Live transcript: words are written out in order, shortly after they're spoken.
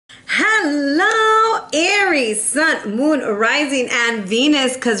Hello, Aries, Sun, Moon, Rising, and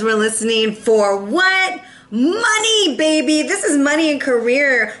Venus, because we're listening for what? Money, baby. This is Money and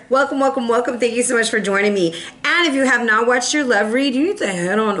Career. Welcome, welcome, welcome. Thank you so much for joining me. And if you have not watched your love read, you need to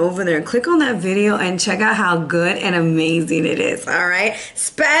head on over there and click on that video and check out how good and amazing it is, all right?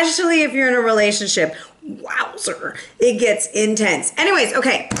 Especially if you're in a relationship. Wowzer, it gets intense. Anyways,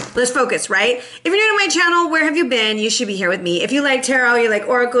 okay, let's focus, right? If you're new to my channel, where have you been? You should be here with me. If you like tarot, you like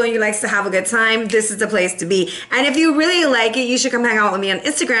oracle, you like to have a good time, this is the place to be. And if you really like it, you should come hang out with me on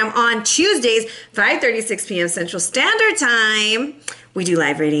Instagram on Tuesdays, 5:30, 6 p.m. Central Standard Time. We do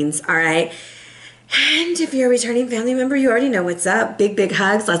live readings, all right? And if you're a returning family member, you already know what's up. Big, big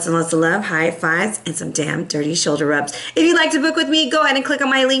hugs, lots and lots of love, high fives, and some damn dirty shoulder rubs. If you'd like to book with me, go ahead and click on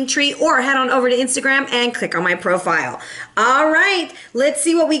my link tree or head on over to Instagram and click on my profile. All right, let's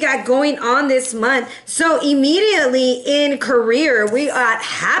see what we got going on this month. So immediately in career, we got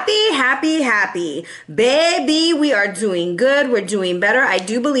happy, happy, happy. Baby, we are doing good. We're doing better. I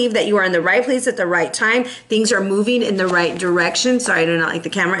do believe that you are in the right place at the right time. Things are moving in the right direction. Sorry, I do not like the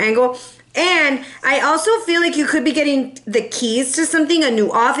camera angle. And I also feel like you could be getting the keys to something, a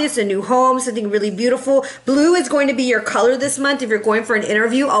new office, a new home, something really beautiful. Blue is going to be your color this month. If you're going for an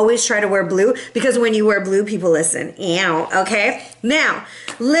interview, always try to wear blue because when you wear blue, people listen. Ew, okay? Now,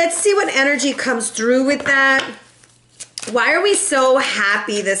 let's see what energy comes through with that. Why are we so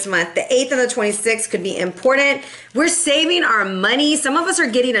happy this month? The 8th and the 26th could be important. We're saving our money. Some of us are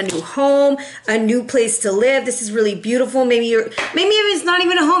getting a new home, a new place to live. This is really beautiful. Maybe it's not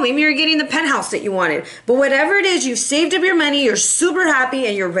even a home. Maybe you're getting the penthouse that you wanted. But whatever it is, you've saved up your money, you're super happy,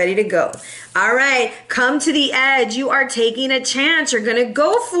 and you're ready to go. All right, come to the edge. You are taking a chance. You're going to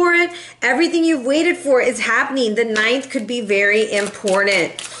go for it. Everything you've waited for is happening. The 9th could be very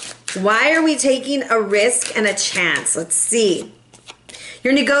important. Why are we taking a risk and a chance? Let's see.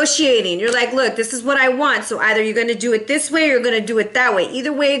 You're negotiating. You're like, look, this is what I want. So either you're going to do it this way or you're going to do it that way.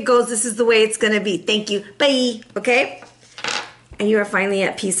 Either way it goes, this is the way it's going to be. Thank you. Bye. Okay? And you are finally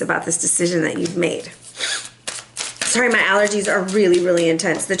at peace about this decision that you've made. Sorry, my allergies are really, really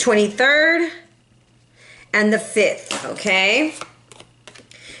intense. The 23rd and the 5th, okay?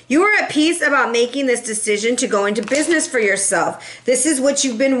 You are at peace about making this decision to go into business for yourself. This is what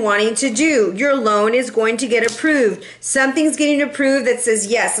you've been wanting to do. Your loan is going to get approved. Something's getting approved that says,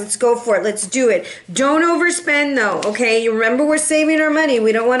 yes, let's go for it. Let's do it. Don't overspend though, okay? You remember we're saving our money.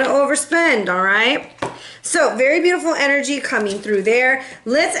 We don't want to overspend, all right? So very beautiful energy coming through there.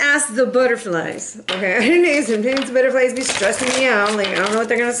 Let's ask the butterflies, okay? I don't know, sometimes the butterflies be stressing me out. Like, I don't know what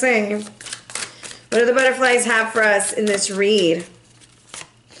they're going to say. What do the butterflies have for us in this read?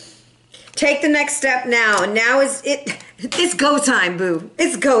 Take the next step now. Now is it's go time, boo.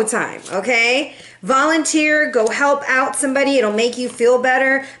 It's go time, okay? Volunteer, go help out somebody. It'll make you feel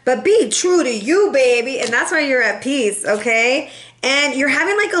better. But be true to you, baby. And that's why you're at peace, okay? And you're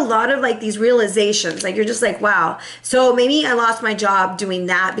having like a lot of like these realizations. Like you're just like, wow. So maybe I lost my job doing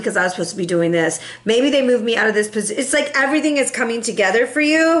that because I was supposed to be doing this. Maybe they moved me out of this position. It's like everything is coming together for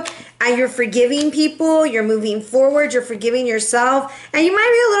you. And you're forgiving people. You're moving forward. You're forgiving yourself. And you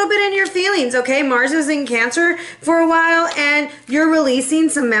might be a little bit in your feelings, okay? Mars is in Cancer for a while. And you're releasing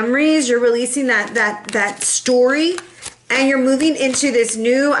some memories. You're releasing that story. And you're moving into this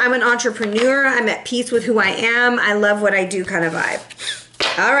new, I'm an entrepreneur, I'm at peace with who I am, I love what I do kind of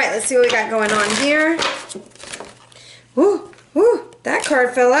vibe. All right, let's see what we got going on here. Woo, that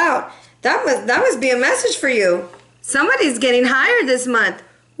card fell out. That must be a message for you. Somebody's getting hired this month.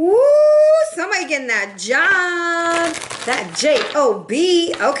 Woo, somebody getting that job. That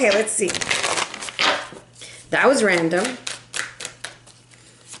J-O-B. Okay, let's see. That was random.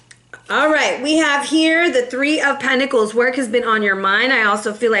 All right, we have here the 3 of Pentacles. Work has been on your mind. I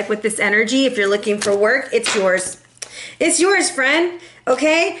also feel like with this energy, if you're looking for work, it's yours. It's yours, friend,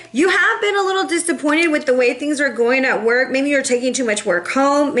 okay? You have been a little disappointed with the way things are going at work. Maybe you're taking too much work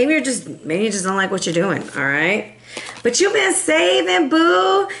home. Maybe you just don't like what you're doing, all right? But you've been saving,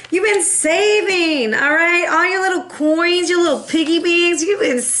 boo. You've been saving, all right? All your little coins, your little piggy banks, you've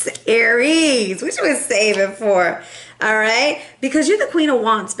been, Aries, what you been saving for? All right? Because you're the Queen of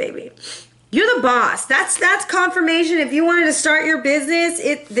Wands, baby. You're the boss. That's confirmation. If you wanted to start your business,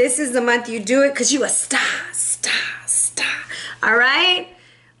 this is the month you do it because you a star. All right?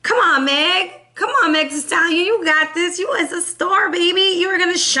 Come on, Meg. Come on, Meg Thee Stallion. You got this. You was a star, baby. You are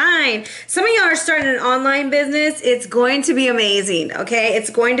going to shine. Some of y'all are starting an online business. It's going to be amazing, okay? It's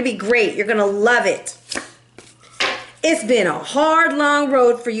going to be great. You're going to love it. It's been a hard, long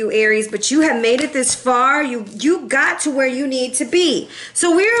road for you, Aries, but you have made it this far. You got to where you need to be.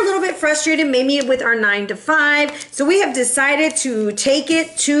 So we're a little bit frustrated maybe with our 9 to 5. So we have decided to take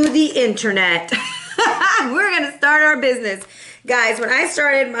it to the internet. We're going to start our business. Guys, when I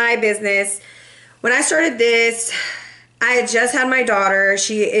started my business, when I started this, I had just had my daughter.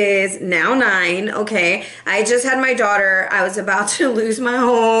 She is now 9, okay? I just had my daughter. I was about to lose my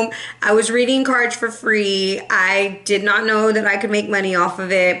home. I was reading cards for free. I did not know that I could make money off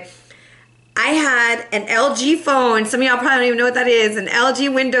of it. I had an LG phone. Some of y'all probably don't even know what that is. An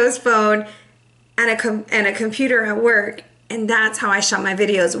LG Windows phone and a computer at work. And that's how I shot my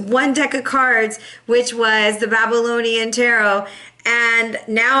videos. One deck of cards, which was the Babylonian Tarot. And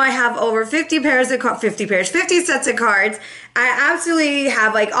now I have over 50 sets of cards. I absolutely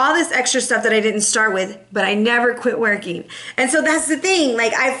have like all this extra stuff that I didn't start with, but I never quit working. And so that's the thing.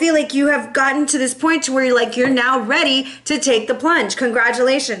 Like, I feel like you have gotten to this point to where you're now ready to take the plunge.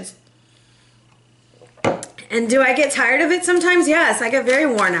 Congratulations. And do I get tired of it sometimes? Yes, I get very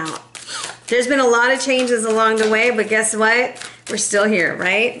worn out. There's been a lot of changes along the way, but guess what? We're still here,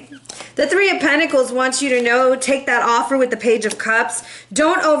 right? The Three of Pentacles wants you to know, take that offer with the Page of Cups.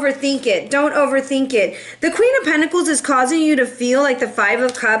 Don't overthink it. Don't overthink it. The Queen of Pentacles is causing you to feel like the Five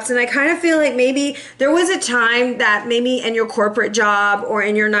of Cups, and I kind of feel like maybe there was a time that maybe in your corporate job or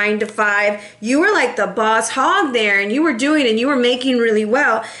in your 9 to 5, you were like the boss hog there, and you were doing and you were making really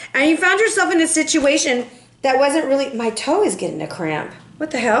well, and you found yourself in a situation that wasn't really, my toe is getting a cramp. What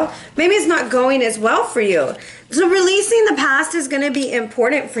the hell? Maybe it's not going as well for you. So releasing the past is going to be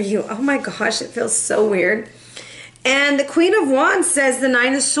important for you. Oh my gosh, it feels so weird. And the Queen of Wands says the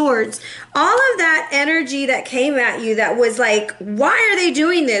Nine of Swords. All of that energy that came at you that was like, why are they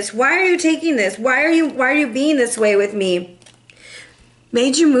doing this? Why are you taking this? Why are you being this way with me?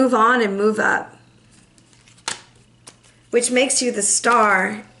 Made you move on and move up. Which makes you the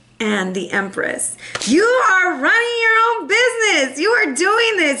Star and the Empress. You are running your own business. You are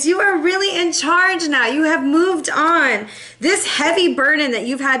doing this. You are really in charge now. You have moved on. This heavy burden that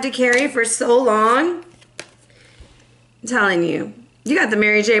you've had to carry for so long, I'm telling you, you got the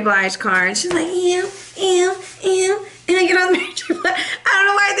Mary J. Blige card. She's like, ew, ew, ew. And I get on the Mary J. Blige. I don't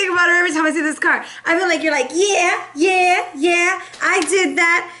know why I think about her every time I see this card. I feel like you're like, yeah, yeah, yeah, I did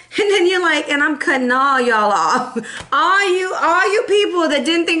that. And then you're like, and I'm cutting all y'all off. All you people that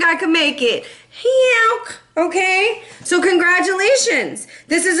didn't think I could make it. Okay? So congratulations.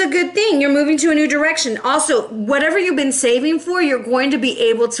 This is a good thing. You're moving to a new direction. Also, whatever you've been saving for, you're going to be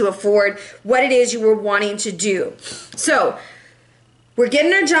able to afford what it is you were wanting to do. So, we're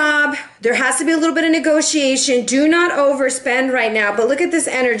getting our job. There has to be a little bit of negotiation. Do not overspend right now. But look at this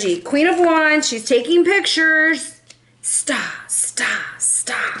energy. Queen of Wands, she's taking pictures. Star.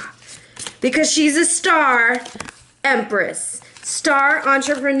 Because she's a star empress, star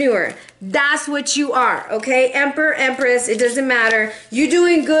entrepreneur. That's what you are, okay? Emperor, empress, it doesn't matter. You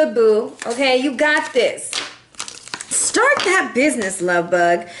doing good, boo, okay? You got this. Start that business, love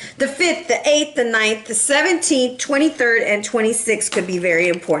bug. The 5th, the 8th, the 9th, the 17th, 23rd, and 26th could be very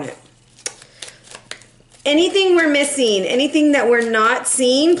important. Anything we're missing, anything that we're not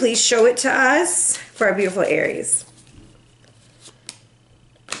seeing, please show it to us for our beautiful Aries.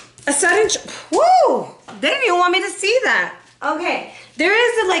 A sudden, whoa, they didn't even want me to see that. Okay, there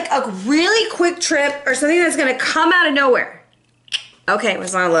is like a really quick trip or something that's gonna come out of nowhere. Okay, it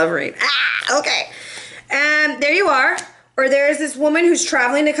was not a love read. Okay, and there you are. Or there's this woman who's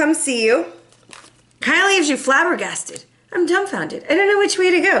traveling to come see you. Kind of leaves you flabbergasted. I'm dumbfounded. I don't know which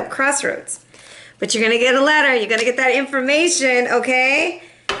way to go. Crossroads. But you're gonna get a letter. You're gonna get that information, okay?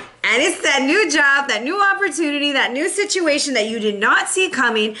 And it's that new job, that new opportunity, that new situation that you did not see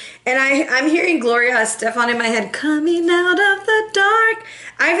coming. And I'm hearing Gloria Estefan in my head, coming out of the dark.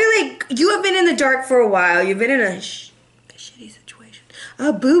 I feel like you have been in the dark for a while. You've been in a shitty situation.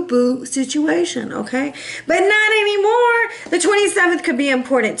 A boo-boo situation, okay? But not anymore. The 27th could be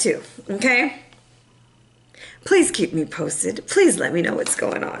important too, okay? Please keep me posted. Please let me know what's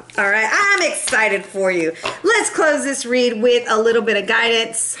going on. All right, I'm excited for you. Let's close this read with a little bit of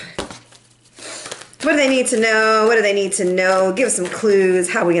guidance. What do they need to know? What do they need to know? Give us some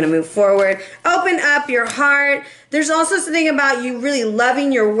clues. How are we going to move forward? Open up your heart. There's also something about you really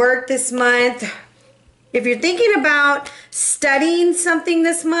loving your work this month. If you're thinking about studying something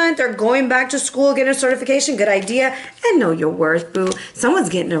this month or going back to school, getting a certification, good idea. And know your worth, boo. Someone's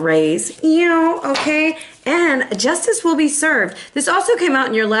getting a raise, okay? And justice will be served. This also came out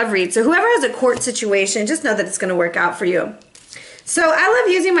in your love read. So whoever has a court situation, just know that it's going to work out for you. So I love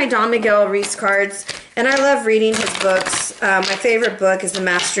using my Don Miguel Ruiz cards, and I love reading his books. My favorite book is The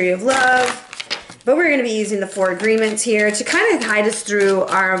Mastery of Love. But we're going to be using the 4 agreements here to kind of guide us through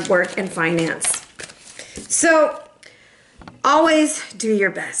our work and finance. So always do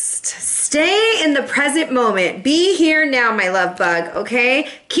your best. Stay in the present moment. Be here now, my love bug, okay?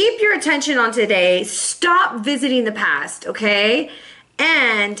 Keep your attention on today. Stop visiting the past, okay?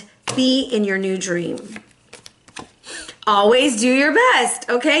 And be in your new dream. Always do your best,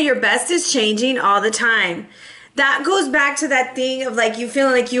 okay? Your best is changing all the time. That goes back to that thing of like you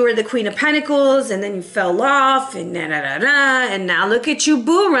feeling like you were the Queen of Pentacles and then you fell off and and now look at you,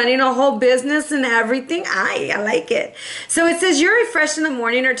 boo, running a whole business and everything. I like it. So it says you're refreshed in the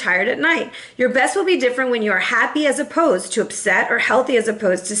morning or tired at night. Your best will be different when you are happy as opposed to upset or healthy as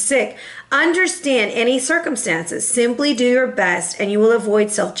opposed to sick. Understand any circumstances. Simply do your best and you will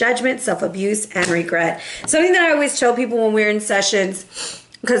avoid self-judgment, self-abuse, and regret. Something that I always tell people when we're in sessions,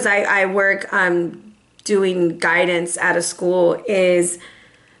 because I work doing guidance at a school, is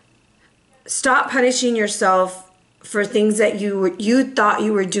stop punishing yourself for things that you thought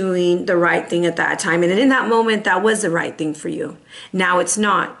you were doing the right thing at that time. And in that moment, that was the right thing for you. Now it's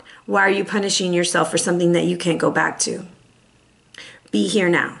not. Why are you punishing yourself for something that you can't go back to? Be here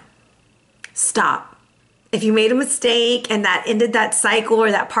now. Stop. If you made a mistake and that ended that cycle or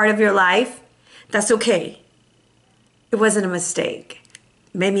that part of your life, that's okay. It wasn't a mistake.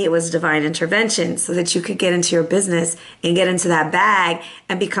 Maybe it was divine intervention so that you could get into your business and get into that bag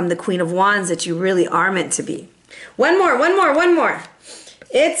and become the Queen of Wands that you really are meant to be. One more.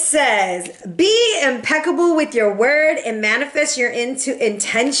 It says, be impeccable with your word and manifest your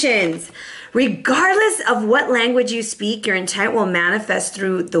intentions. Regardless of what language you speak, your intent will manifest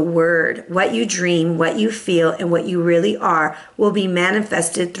through the word. What you dream, what you feel, and what you really are will be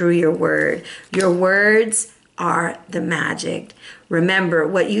manifested through your word. Your words are the magic. Remember,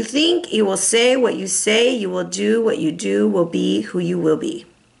 what you think, you will say. What you say, you will do. What you do will be who you will be.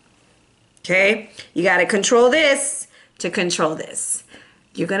 Okay? You got to control this to control this.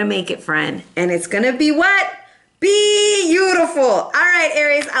 You're going to make it, friend. And it's going to be what? Beautiful. All right,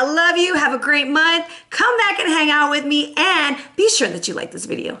 Aries, I love you. Have a great month. Come back and hang out with me. And be sure that you like this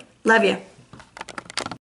video. Love you.